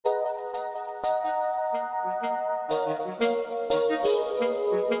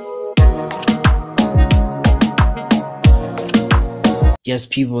Yes,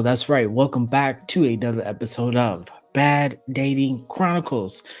 people, that's right. Welcome back to another episode of Bad Dating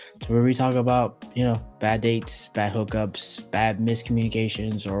Chronicles, to where we talk about, bad dates, bad hookups, bad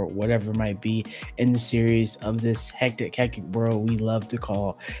miscommunications, or whatever it might be in the series of this hectic world we love to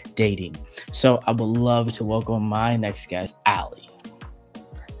call dating. So I would love to welcome my next guest, Alee.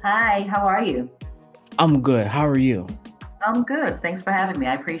 Hi, how are you? I'm good. How are you? I'm good. Thanks for having me.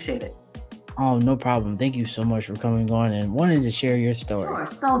 I appreciate it. Oh, no problem. Thank you so much for coming on and wanting to share your story. Sure.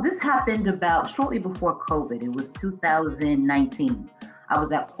 So this happened about shortly before COVID. It was 2019. I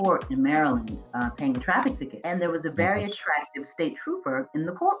was at court in Maryland paying a traffic ticket, and there was a very attractive state trooper in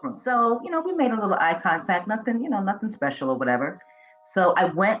the courtroom. So, we made a little eye contact, nothing special or whatever. So I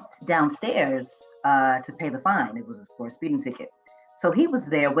went downstairs to pay the fine. It was for a speeding ticket. So he was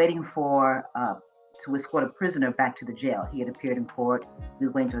there waiting to escort a prisoner back to the jail. He had appeared in court. He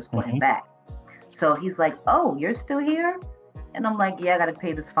was waiting to escort him back. So he's like, "Oh, you're still here?" And I'm like, "Yeah, I got to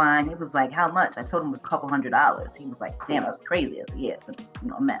pay this fine." He was like, "How much?" I told him it was a couple $100s. He was like, "Damn, that's crazy." I said, "Yeah, it's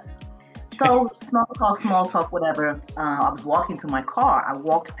a mess." So small talk, whatever. I was walking to my car. I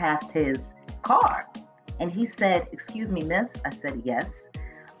walked past his car, and he said, "Excuse me, miss." I said, "Yes."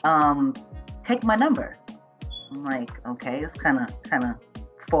 Take my number. I'm like, okay, it's kind of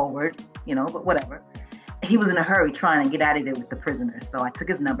forward, but whatever. He was in a hurry trying to get out of there with the prisoner. So I took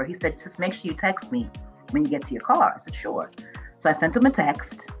his number. He said, "Just make sure you text me when you get to your car." I said, "Sure." So I sent him a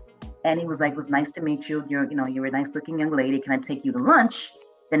text, and he was like, "It was nice to meet you. You're a nice looking young lady. Can I take you to lunch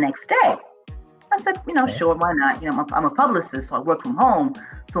the next day?" I said, "Sure, why not?" I'm a publicist, so I work from home.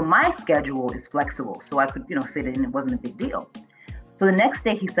 So my schedule is flexible. So I could, fit it in. It wasn't a big deal. So the next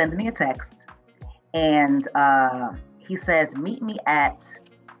day he sends me a text, and he says, "Meet me at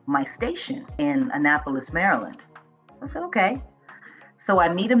my station in Annapolis, Maryland." I said, "Okay." So I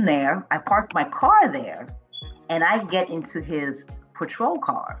meet him there. I park my car there, and I get into his patrol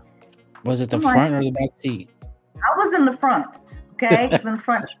car. Was it the front or the back seat? I was in the front. Okay, I was in the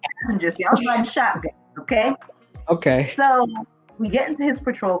front passenger seat. I was riding shotgun. Okay. Okay. So we get into his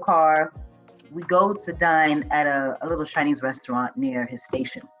patrol car. We go to dine at a little Chinese restaurant near his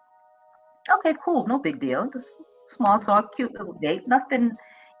station. Okay, cool. No big deal. Just small talk, cute little date. Nothing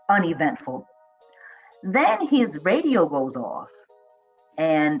uneventful. Then his radio goes off,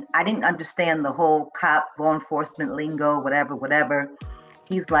 and I didn't understand the whole cop, law enforcement lingo, whatever.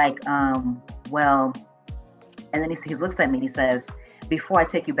 He's like, well, and then he looks at me and he says, "Before I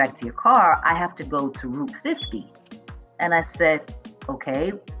take you back to your car, I have to go to Route 50. And I said,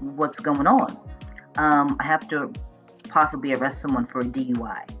 "Okay, what's going on?" "I have to possibly arrest someone for a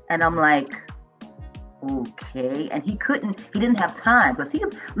DUI. And I'm like, "Okay." And he didn't have time, because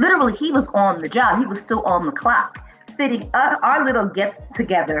he was on the job. He was still on the clock, fitting our little get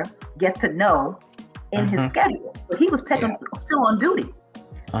to know in his schedule. But he was still on duty.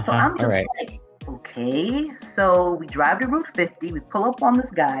 So I'm just like, okay. So we drive to Route 50. We pull up on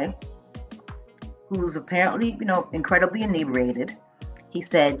this guy who's apparently, incredibly inebriated. He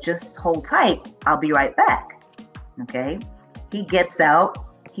said, "Just hold tight. I'll be right back." Okay. He gets out.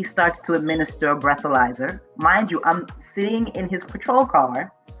 He starts to administer a breathalyzer. Mind you, I'm sitting in his patrol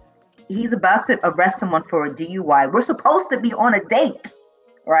car. He's about to arrest someone for a DUI. We're supposed to be on a date,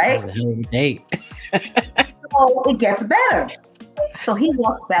 right? This is a hell of a date. So it gets better. So he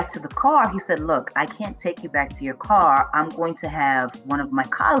walks back to the car. He said, "Look, I can't take you back to your car. I'm going to have one of my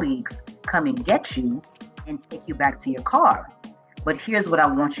colleagues come and get you and take you back to your car. But here's what I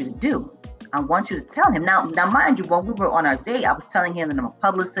want you to do. I want you to tell him." Now, mind you, when we were on our date, I was telling him that I'm a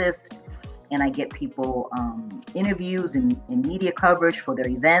publicist and I get people interviews and media coverage for their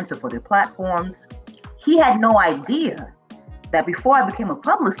events or for their platforms. He had no idea that before I became a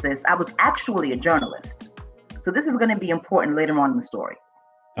publicist, I was actually a journalist. So this is going to be important later on in the story.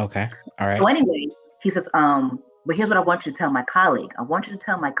 Okay. All right. So anyway, he says, "But here's what I want you to tell my colleague. I want you to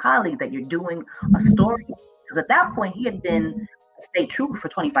tell my colleague that you're doing a story." Because at that point, he had been a state trooper for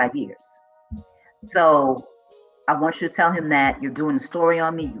 25 years. So I want you to tell him that you're doing a story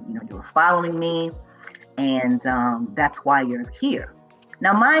on me. You're following me, and that's why you're here.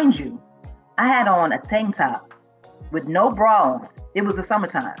 Now, mind you, I had on a tank top with no bra on. It was the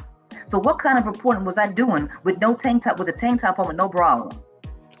summertime. So what kind of reporting was I doing with a tank top on with no bra on?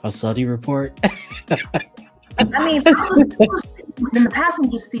 A slutty report? I mean, I was in the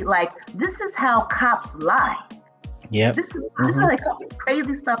passenger seat like, this is how cops lie. Yeah. This is how they come with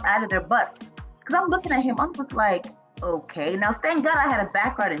crazy stuff out of their butts. Because I'm looking at him, I'm just like, okay. Now, thank God I had a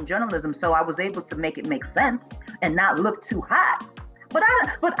background in journalism, so I was able to make it make sense and not look too hot. But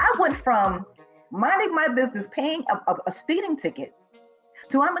I went from minding my business, paying a speeding ticket,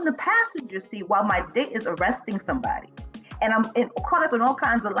 to I'm in the passenger seat while my date is arresting somebody. and I'm caught up in all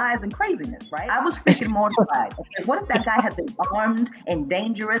kinds of lies and craziness, right? I was freaking mortified. Okay, what if that guy had been armed and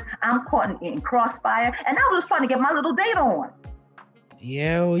dangerous? I'm caught in crossfire, and I was just trying to get my little date on.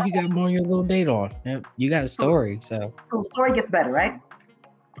 Yeah, well, you got more on your little date on. Yep, you got a story, so the story gets better, right?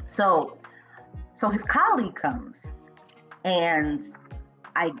 So his colleague comes, and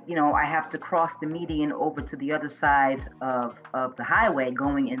I have to cross the median over to the other side of the highway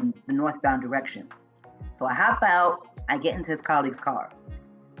going in the northbound direction. So I hop out, I get into his colleague's car.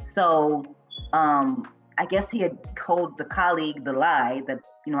 So I guess he had told the colleague the lie that,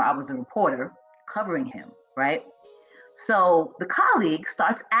 I was a reporter covering him, right? So the colleague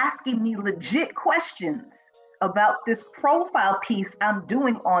starts asking me legit questions about this profile piece I'm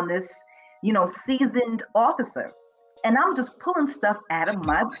doing on this, seasoned officer. And I'm just pulling stuff out of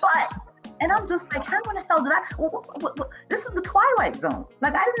my butt. And I'm just like, how in the hell did I? What? This is the Twilight Zone.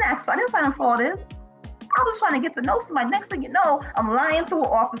 Like, I didn't sign up for all this. I was trying to get to know somebody. Next thing you know, I'm lying to an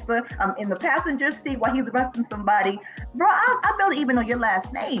officer. I'm in the passenger seat while he's arresting somebody. Bro, I barely even know your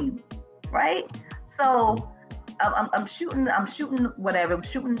last name, right? So I'm shooting whatever. I'm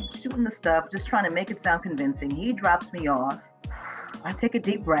shooting the stuff, just trying to make it sound convincing. He drops me off. I take a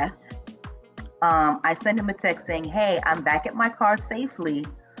deep breath. I send him a text saying, hey, I'm back at my car safely.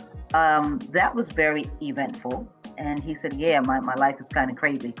 That was very eventful. And he said, yeah, my life is kind of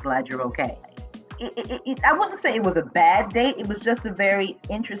crazy. Glad you're okay. I wouldn't say it was a bad date. It was just a very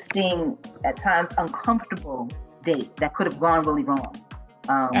interesting, at times uncomfortable date that could have gone really wrong.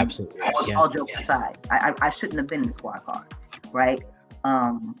 Absolutely. All jokes aside, I shouldn't have been in the squad car, right?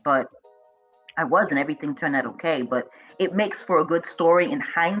 But I was, and everything turned out okay. But it makes for a good story in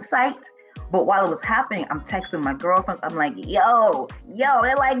hindsight. But while it was happening, I'm texting my girlfriends. I'm like, yo.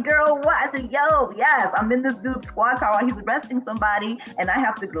 They're like, girl, what? I said, yo, yes. I'm in this dude's squad car while he's arresting somebody, and I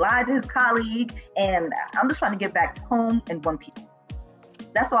have to lie to his colleague, and I'm just trying to get back home in one piece.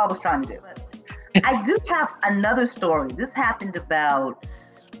 That's all I was trying to do. I do have another story. This happened about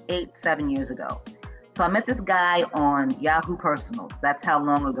 8-7 years ago. So I met this guy on Yahoo Personals. That's how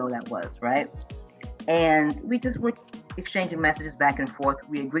long ago that was, right? And we just were exchanging messages back and forth.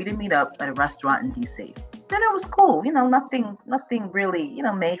 We agreed to meet up at a restaurant in DC. Dinner was cool, nothing really,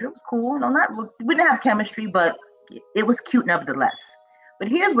 major. It was cool. We didn't have chemistry, but it was cute nevertheless. But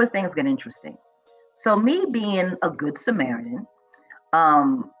here's where things get interesting. So me being a good Samaritan,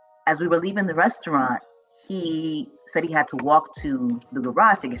 as we were leaving the restaurant, he said he had to walk to the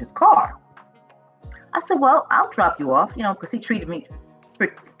garage to get his car. I said, well, I'll drop you off, because he treated me to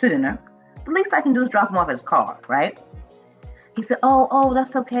dinner. The least I can do is drop him off at his car, right? He said, oh,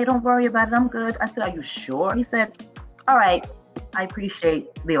 that's okay. Don't worry about it. I'm good. I said, are you sure? He said, all right, I appreciate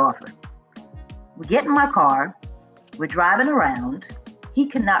the offer. We get in my car. We're driving around. He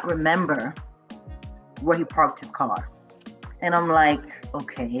cannot remember where he parked his car. And I'm like,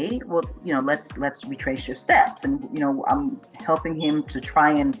 okay, well, let's retrace your steps. And, I'm helping him to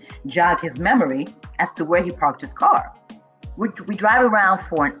try and jog his memory as to where he parked his car. We drive around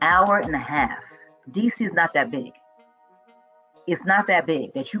for an hour and a half. DC is not that big. It's not that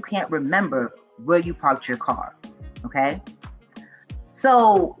big that you can't remember where you parked your car, okay?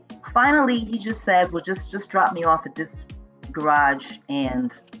 So finally, he just says, well, just drop me off at this garage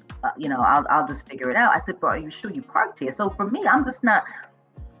and, I'll just figure it out. I said, but are you sure you parked here? So for me, I'm just not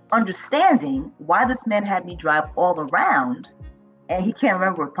understanding why this man had me drive all around and he can't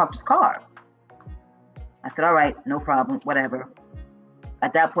remember where he parked his car. I said, all right, no problem, whatever.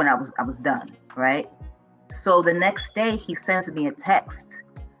 At that point, I was done, right? So the next day, he sends me a text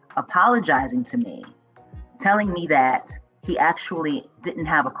apologizing to me, telling me that he actually didn't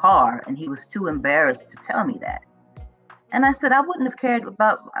have a car and he was too embarrassed to tell me that. And I said, I wouldn't have cared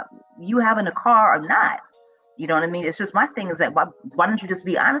about you having a car or not. You know what I mean? It's just my thing is that why don't you just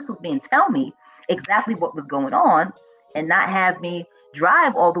be honest with me and tell me exactly what was going on and not have me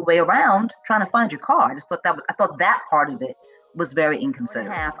drive all the way around trying to find your car. I thought that part of it was very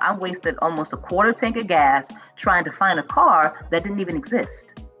inconsiderate. I wasted almost a quarter tank of gas trying to find a car that didn't even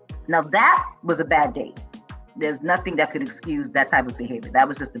exist. Now that was a bad date. There's nothing that could excuse that type of behavior. That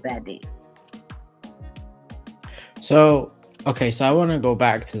was just a bad date. So I want to go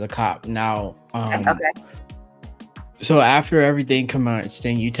back to the cop now. Okay. So after everything commenced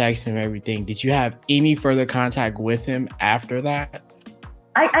and you texted him everything, did you have any further contact with him after that?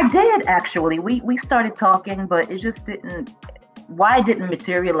 I did actually. We started talking, but it just didn't. Why it didn't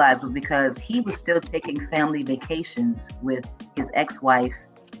materialize was because he was still taking family vacations with his ex-wife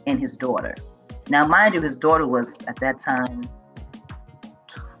and his daughter. Now, mind you, his daughter was at that time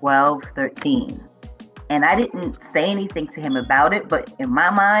 12, 13. And I didn't say anything to him about it, but in my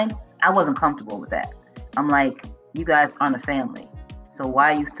mind, I wasn't comfortable with that. I'm like, you guys aren't a family. So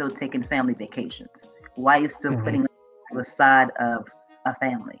why are you still taking family vacations? Why are you still putting aside of a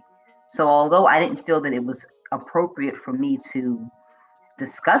family? So although I didn't feel that it was appropriate for me to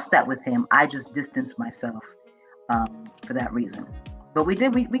discuss that with him, I just distanced myself for that reason. But we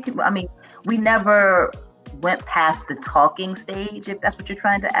could, I mean, we never went past the talking stage, if that's what you're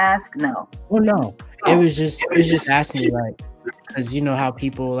trying to ask. No. Well, no. It was just asking, like, because you know how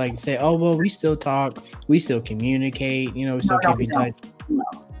people like say, oh, well, we still talk, we still communicate, we still keep in touch. No.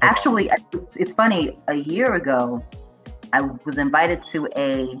 Actually, it's funny. A year ago, I was invited to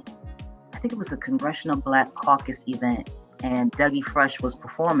I think it was a Congressional Black Caucus event, and Dougie Fresh was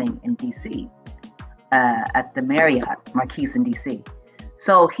performing in DC at the Marriott Marquise in DC.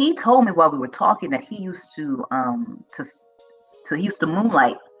 So he told me while we were talking that he used to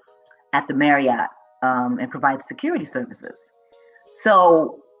moonlight at the Marriott and provide security services.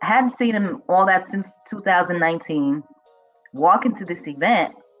 So hadn't seen him all that since 2019. Walk into this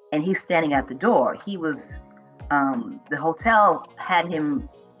event and he's standing at the door. He was the hotel had him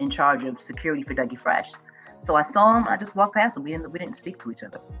in charge of security for Dougie Fresh. So I saw him. I just walked past him. We didn't speak to each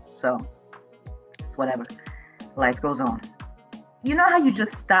other. So it's whatever. Life goes on. You know how you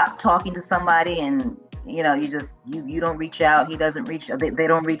just stop talking to somebody and you don't reach out. He doesn't reach. They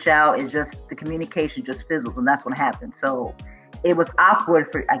don't reach out. It's just the communication just fizzles, and that's what happened. So it was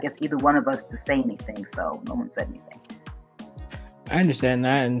awkward for, I guess, either one of us to say anything. So no one said anything. I understand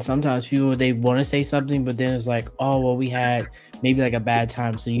that, and sometimes people, they want to say something, but then it's like, oh, well, we had maybe like a bad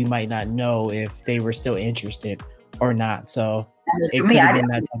time, so you might not know if they were still interested or not. So it could have been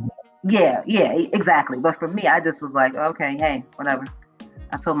that time. Yeah, exactly. But for me, I just was like, okay, hey, whatever.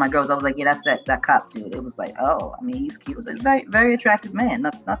 I told my girls, I was like, yeah, that's that cop dude. It was like, oh, I mean, he's cute. He was a very, very attractive man.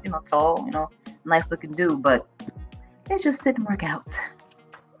 Nothing tall, nice looking dude, but it just didn't work out.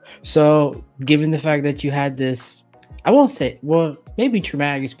 So given the fact that you had this, I won't say, well, maybe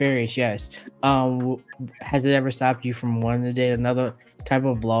traumatic experience, yes. Has it ever stopped you from wanting to date another type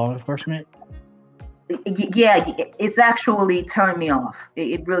of law enforcement? Yeah, it's actually turned me off.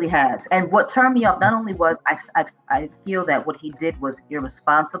 It really has. And what turned me off not only was I feel that what he did was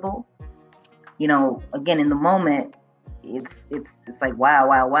irresponsible. Again, in the moment, it's like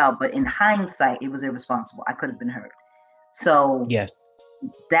wow. But in hindsight, it was irresponsible. I could have been hurt. So yes,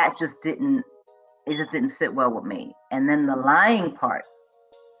 that just didn't sit well with me. And then the lying part,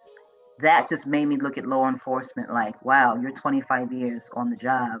 that just made me look at law enforcement like, wow, you're 25 years on the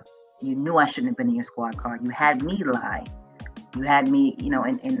job. You knew I shouldn't have been in your squad car. You had me lie. You had me,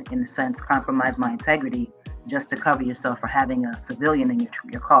 in a sense, compromise my integrity just to cover yourself for having a civilian in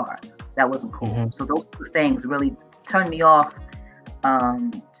your car. That wasn't cool. Mm-hmm. So those two things really turned me off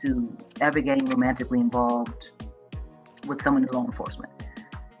to ever getting romantically involved with someone in law enforcement.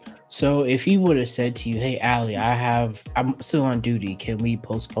 So if he would have said to you, hey, Alee, I'm still on duty, can we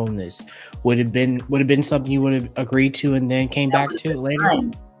postpone this? Would have been something you would have agreed to and then came back to later?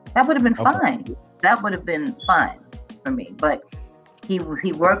 Fine. That would have been fine. That would have been fine for me. But he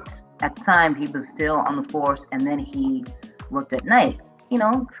worked at the time, he was still on the force, and then he worked at night,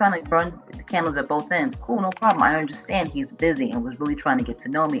 trying to burn the candles at both ends. Cool, no problem. I understand he's busy and was really trying to get to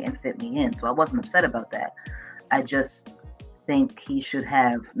know me and fit me in. So I wasn't upset about that. I just think he should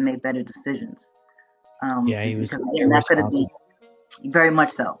have made better decisions. He was. Because again, that could have been very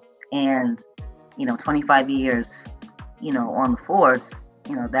much so. And 25 years, on the force,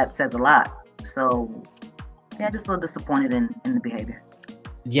 that says a lot. So yeah, just a little disappointed in the behavior.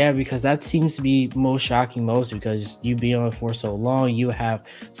 Yeah, because that seems to be most shocking because you being on the force so long, you have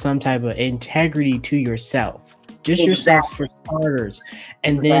some type of integrity to yourself. Just yourself for starters.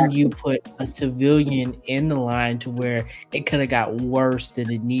 And then you put a civilian in the line to where it could have got worse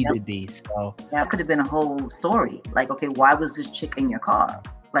than it needed to be. So that could have been a whole story. Like, okay, why was this chick in your car?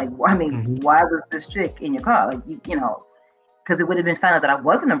 Like, I mean, why was this chick in your car? Like, because it would have been found out that I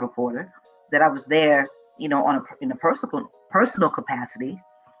wasn't a reporter, that I was there, in a personal capacity.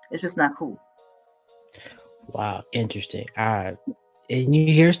 It's just not cool. Wow, interesting. And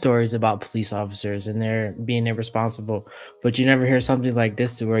you hear stories about police officers and they're being irresponsible, but you never hear something like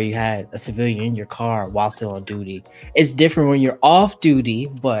this to where you had a civilian in your car while still on duty. It's different when you're off duty,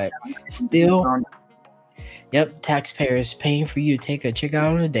 but still, yep, taxpayers paying for you to take a chick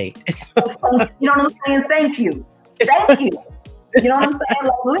out on a date. You know what I'm saying? Thank you. You know what I'm saying?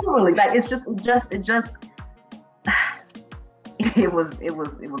 Like, literally, like it was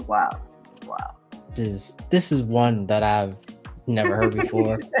wild. Wow. This is one that I've never heard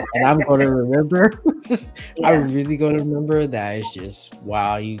before, and I'm going to remember. I'm really going to remember that. It's just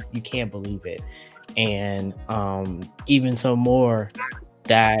wow, you can't believe it. And even so more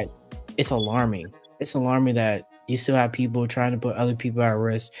that it's alarming. It's alarming that You still have people trying to put other people at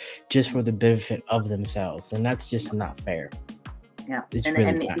risk just for the benefit of themselves, and that's just not fair. Yeah, It's and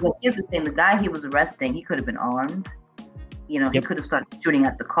really not. because here's the thing: the guy he was arresting, he could have been armed. You know, he Yep. could have started shooting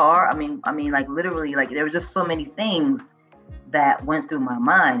at the car. I mean, like literally, like there were just so many things that went through my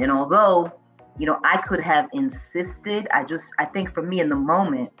mind. And although, you know, I could have insisted, I think for me in the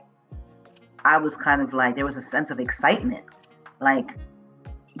moment, I was kind of like, there was a sense of excitement. Like,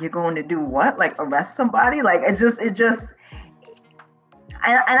 you're going to do what? Like arrest somebody? Like it just,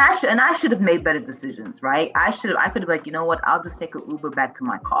 I should have made better decisions, right? I could have like, you know what? I'll just take an Uber back to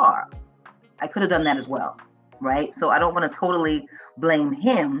my car. I could have done that as well, right? So I don't want to totally blame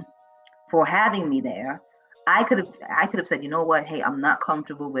him for having me there. I could have said, you know what? Hey, I'm not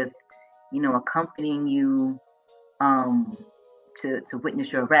comfortable with, you know, accompanying you to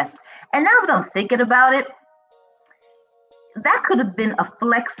witness your arrest. And now that I'm thinking about it, that could have been a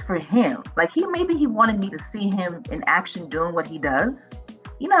flex for him. Like maybe he wanted me to see him in action doing what he does.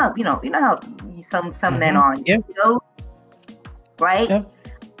 You know how some men are, right? Yep.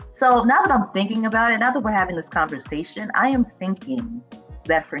 So now that I'm thinking about it, now that we're having this conversation, I am thinking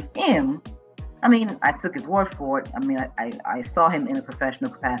that for him, I mean, I took his word for it. I mean, I saw him in a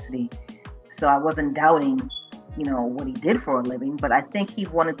professional capacity, so I wasn't doubting, you know, what he did for a living. But I think he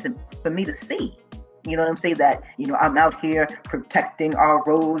wanted for me to see, you know what I'm saying, that, you know, I'm out here protecting our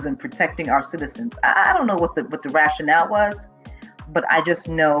roads and protecting our citizens. I don't know what the rationale was, but I just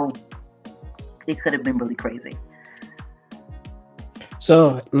know it could have been really crazy.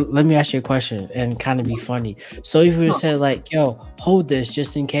 So let me ask you a question and kind of be funny. So if you said like, yo, hold this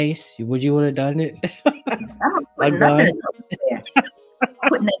just in case, you would have done it? I'm not putting nothing there.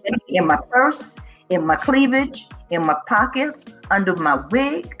 Putting it in my purse, in my cleavage, in my pockets, under my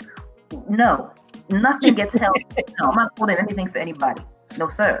wig. No, nothing gets held. No, I'm not holding anything for anybody.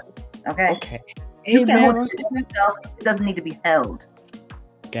 No, sir. Okay. You can hold it yourself. It doesn't need to be held.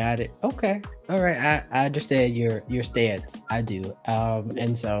 Got it. Okay. All right. I understand your stance. I do.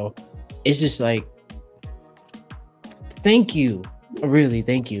 And so it's just like, thank you. Really,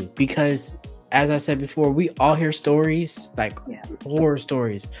 thank you. Because as I said before, we all hear stories, like horror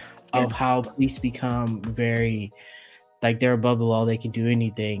stories of how police become very, like they're above the law, they can do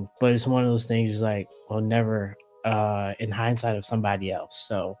anything. But it's one of those things like, well, never in hindsight of somebody else.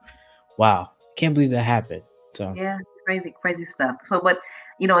 So wow. Can't believe that happened. So yeah, crazy stuff. So but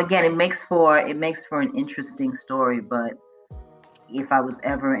you know, again, it makes for an interesting story. But if I was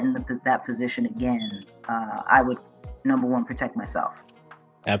ever in that position again, I would, number one, protect myself.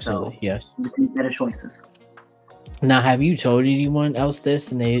 Absolutely, so, yes. Just make better choices. Now, have you told anyone else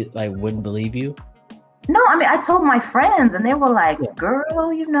this and they like wouldn't believe you? No, I mean, I told my friends and they were like,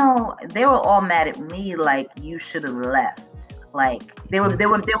 girl, you know, they were all mad at me. Like, you should have left. Like they were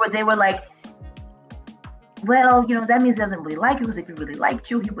like, well, you know, that means he doesn't really like you, because if he really liked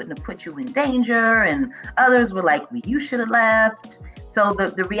you, he wouldn't have put you in danger. And others were like, well, you should have left. So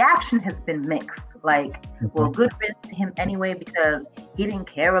the reaction has been mixed. Like, well, good riddance to him anyway, because he didn't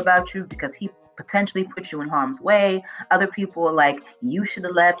care about you, because he potentially put you in harm's way. Other people are like, you should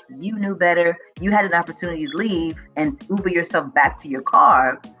have left. You knew better. You had an opportunity to leave and Uber yourself back to your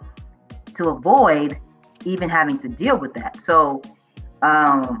car to avoid even having to deal with that. So,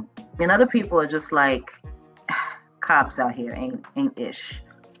 and other people are just like, cops out here ain't ish.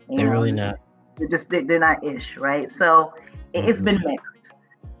 They're really not. They're not ish, right? So it's been mixed.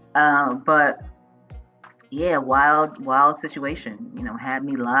 But yeah, wild situation. You know, had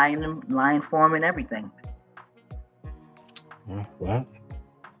me lying for him and everything. Well,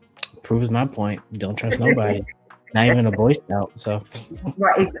 proves my point. Don't trust nobody. Not even a Boy Scout. So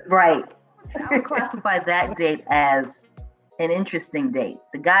right. I would classify that date as an interesting date.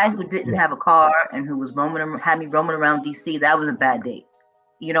 The guy who didn't have a car and who was had me roaming around DC, that was a bad date.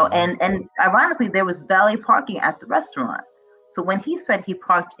 You know, and ironically, there was valet parking at the restaurant. So when he said he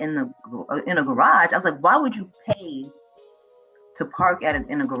parked in a garage, I was like, why would you pay to park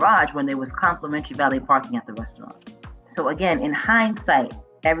in a garage when there was complimentary valet parking at the restaurant? So again, in hindsight,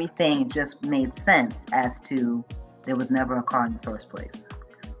 everything just made sense as to there was never a car in the first place.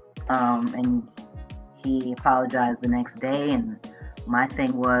 And he apologized the next day, and my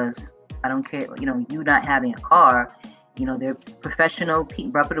thing was, I don't care, you know, you not having a car, you know, they're professional,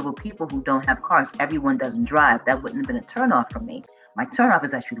 reputable people who don't have cars. Everyone doesn't drive. That wouldn't have been a turnoff for me. My turnoff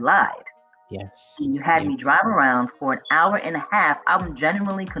is that you lied. Yes. And you had me drive around for an hour and a half. I'm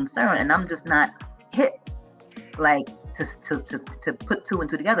genuinely concerned, and I'm just not hit, like, to put two and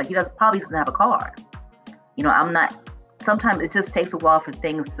two together. He probably doesn't have a car. You know, I'm not, sometimes it just takes a while for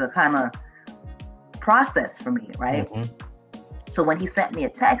things to kind of process for me, right? So when he sent me a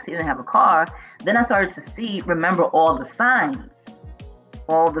text, he didn't have a car, then I started to remember all the signs.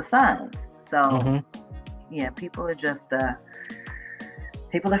 So yeah, people are just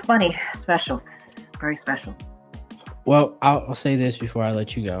people are funny, special, very special. Well, I'll say this before I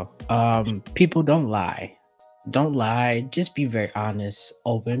let you go. People don't lie. Don't lie. Just be very honest,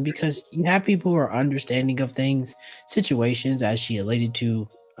 open, because you have people who are understanding of things, situations, as she alluded to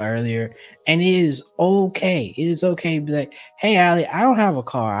earlier, and it is okay. It is okay to be like, "Hey, Alee, I don't have a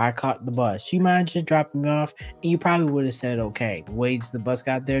car. I caught the bus. You mind just dropping me off?" And you probably would have said, "Okay." Wait till the bus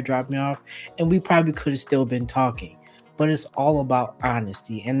got there, drop me off, and we probably could have still been talking. But it's all about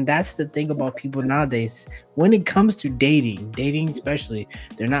honesty, and that's the thing about people nowadays. When it comes to dating especially,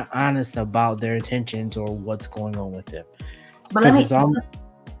 they're not honest about their intentions or what's going on with them. But I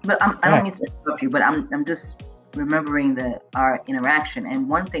don't mean to interrupt you, but I'm just remembering our interaction, and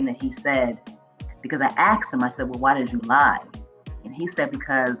one thing that he said, because I asked him, I said, "Well, why did you lie?" And he said,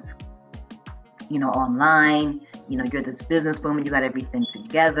 "Because, online, you're this businesswoman, you got everything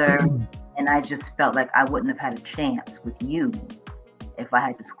together." And I just felt like I wouldn't have had a chance with you if I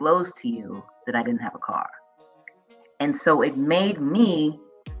had disclosed to you that I didn't have a car. And so it made me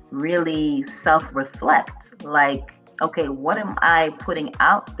really self-reflect. Like, okay, what am I putting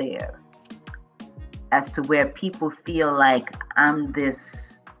out there as to where people feel like I'm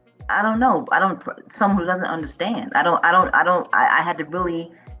this, I don't know, someone who doesn't understand. I had to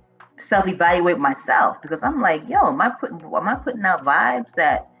really self-evaluate myself, because I'm like, yo, am I putting out vibes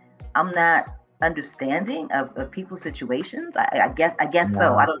that I'm not understanding of people's situations? I guess no.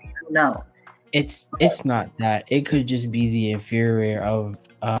 So. I don't know. It's not that. It could just be the inferior of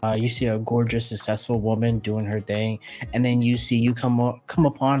you see a gorgeous, successful woman doing her thing, and then you come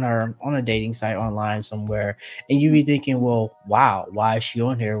upon her on a dating site online somewhere, and you be thinking, well, wow, why is she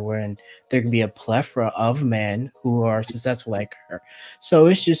on here when there can be a plethora of men who are successful like her? So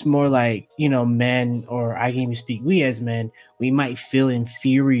it's just more like, men, or I can even speak, we as men, we might feel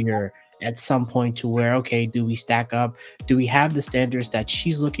inferior at some point to where, okay, do we stack up? Do we have the standards that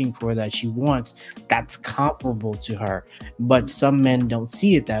she's looking for, that she wants, that's comparable to her? But some men don't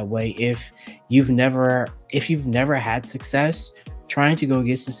see it that way. If you've never had success, trying to go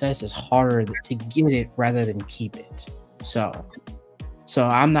get success is harder to get it rather than keep it. So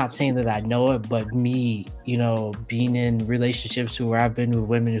I'm not saying that I know it, but me, being in relationships where I've been with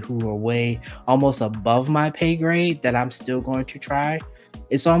women who are way almost above my pay grade that I'm still going to try.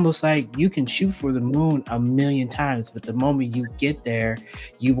 It's almost like you can shoot for the moon a million times, but the moment you get there,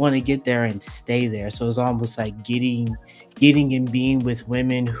 you want to get there and stay there. So it's almost like getting and being with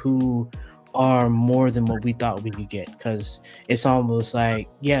women who are more than what we thought we could get. Because it's almost like,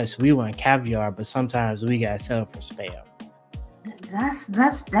 yes, we want caviar, but sometimes we gotta settle for spam.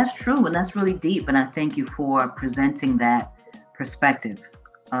 That's true, and that's really deep. And I thank you for presenting that perspective.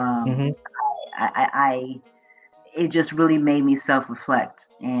 It just really made me self-reflect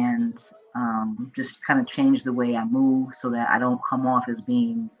and just kind of change the way I move, so that I don't come off as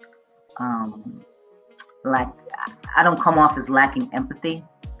being I don't come off as lacking empathy.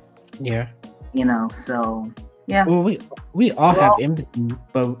 Yeah. So yeah. Well, we all have empathy,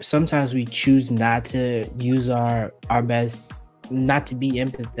 but sometimes we choose not to use our best, not to be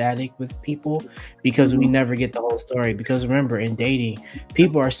empathetic with people, because we never get the whole story. Because remember, in dating,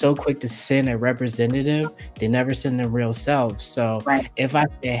 people are so quick to send a representative, they never send their real selves. So if I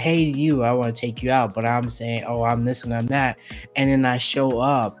say, hey, I want to take you out, but I'm saying, oh, I'm this and I'm that, and then I show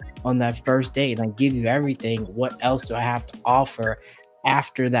up on that first date and I give you everything, what else do I have to offer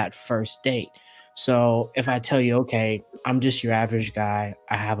after that first date? So if I tell you, okay, I'm just your average guy,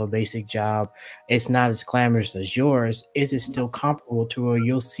 I have a basic job, it's not as glamorous as yours, is it still comparable to where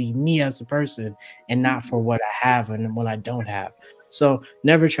you'll see me as a person and not for what I have and what I don't have? So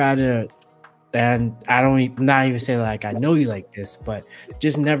never try to, and not even say like I know you like this, but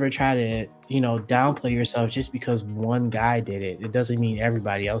just never try to, downplay yourself just because one guy did it. It doesn't mean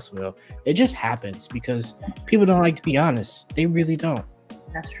everybody else will. It just happens because people don't like to be honest. They really don't.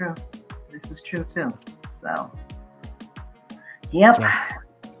 That's true. This is true too. So, yep. Yeah.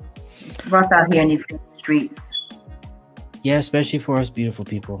 It's rough out here in these streets. Yeah, especially for us beautiful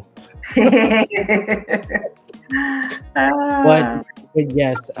people. But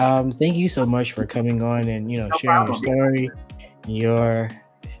yes, thank you so much for coming on and sharing your story. Your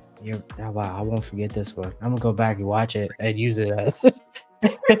wow, I won't forget this one. I'm gonna go back and watch it and use it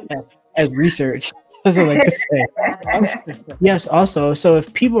as research. As I like to say. Yes, also, so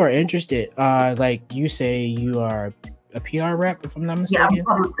if people are interested, like you say you are a PR rep, if I'm not mistaken. Yeah, I'm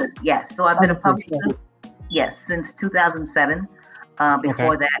a publicist. Yes, so I've been a publicist. Yes, since 2007.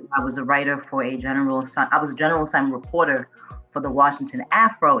 Before that, I was a writer for I was a general assignment reporter for the Washington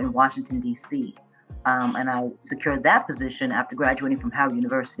Afro in Washington, D.C. And I secured that position after graduating from Howard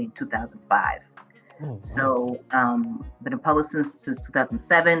University in 2005. Oh, wow. So, been a publicist since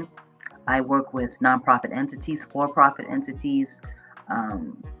 2007. I work with nonprofit entities, for-profit entities,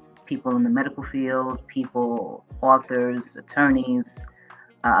 people in the medical field, people, authors, attorneys.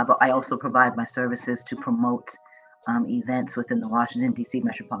 I also provide my services to promote events within the Washington, D.C.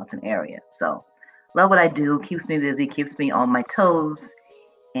 metropolitan area. So, love what I do, keeps me busy, keeps me on my toes,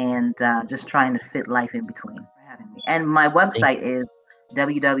 and just trying to fit life in between. And my website is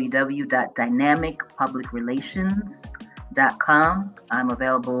www.datingampublicrelations.com. I'm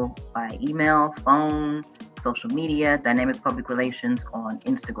available by email, phone, social media, Dynamic Public Relations on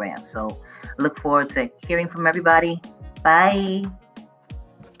Instagram. So look forward to hearing from everybody. Bye.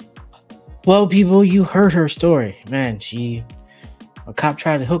 Well, people, you heard her story. Man, a cop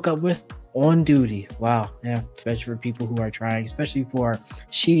tried to hook up with on duty. Wow. Yeah. Especially for people who are trying, especially for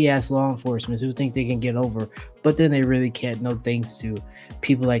shitty ass law enforcement who think they can get over, but then they really can't. No thanks to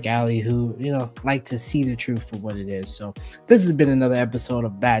people like Alee who, like to see the truth for what it is. So this has been another episode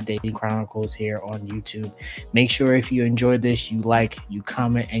of Bad Dating Chronicles here on YouTube. Make sure if you enjoyed this, you like, you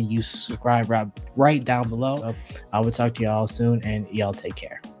comment, and you subscribe right down below. So I will talk to y'all soon, and y'all take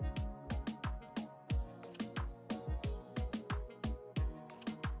care.